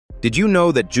Did you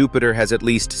know that Jupiter has at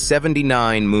least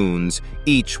 79 moons,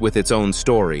 each with its own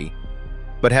story?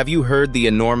 But have you heard the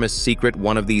enormous secret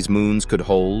one of these moons could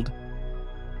hold?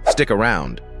 Stick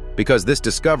around, because this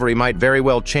discovery might very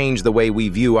well change the way we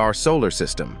view our solar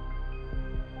system.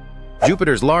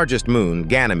 Jupiter's largest moon,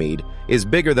 Ganymede, is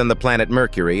bigger than the planet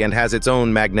Mercury and has its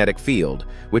own magnetic field,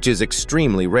 which is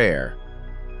extremely rare.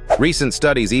 Recent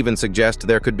studies even suggest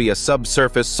there could be a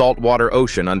subsurface saltwater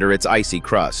ocean under its icy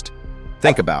crust.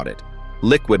 Think about it.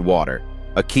 Liquid water,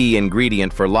 a key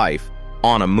ingredient for life,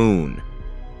 on a moon.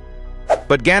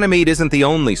 But Ganymede isn't the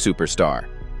only superstar.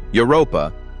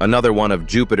 Europa, another one of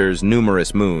Jupiter's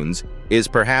numerous moons, is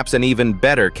perhaps an even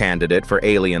better candidate for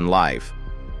alien life.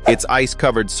 Its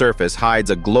ice-covered surface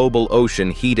hides a global ocean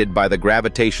heated by the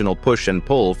gravitational push and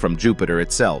pull from Jupiter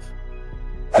itself.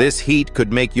 This heat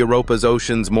could make Europa's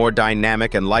oceans more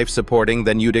dynamic and life-supporting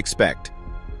than you'd expect.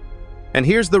 And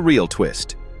here's the real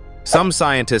twist. Some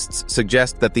scientists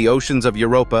suggest that the oceans of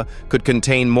Europa could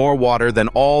contain more water than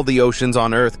all the oceans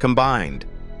on Earth combined.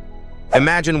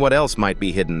 Imagine what else might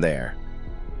be hidden there.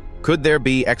 Could there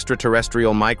be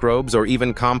extraterrestrial microbes or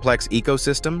even complex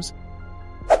ecosystems?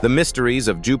 The mysteries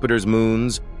of Jupiter's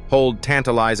moons hold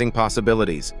tantalizing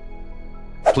possibilities.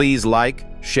 Please like,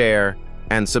 share,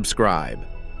 and subscribe.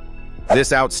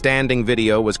 This outstanding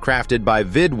video was crafted by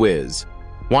VidWiz.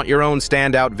 Want your own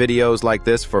standout videos like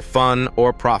this for fun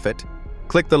or profit?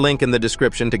 Click the link in the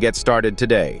description to get started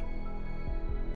today.